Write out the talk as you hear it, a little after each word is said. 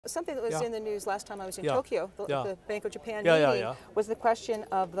Something that was in the news last time I was in Tokyo, the Bank of Japan meeting, was the question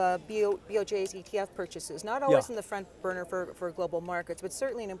of the BOJ's ETF purchases. Not always in the front burner for global markets, but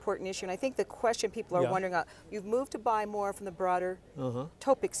certainly an important issue. And I think the question people are wondering about, you've moved to buy more from the broader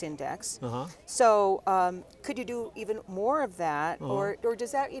TOPIX index. So could you do even more of that, or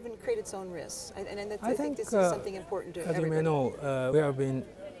does that even create its own risks? And I think this is something important to everybody. As you may know, we have been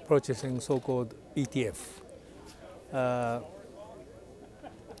purchasing so-called ETF.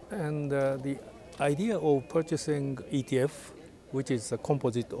 And the idea of purchasing ETF, which is a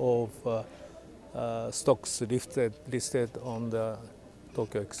composite of stocks listed on the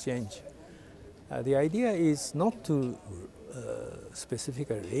Tokyo Exchange, the idea is not to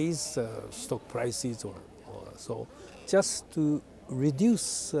specifically raise stock prices or so, just to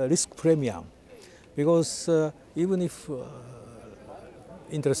reduce risk premium, because even if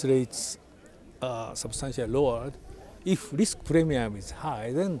interest rates are substantially lowered, if risk premium is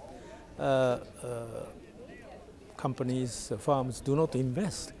high, then companies, firms do not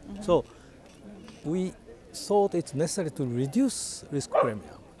invest. So we thought it's necessary to reduce risk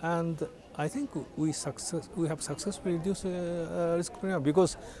premium, and I think we have successfully reduced risk premium,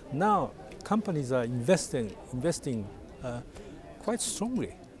 because now companies are investing quite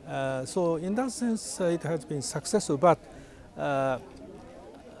strongly. So in that sense, it has been successful, but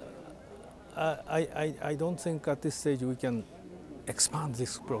I don't think at this stage we can expand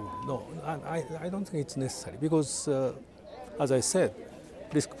this program. No, I don't think it's necessary, because, as I said,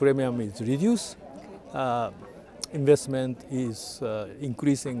 risk premium is reduced, investment is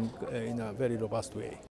increasing in a very robust way.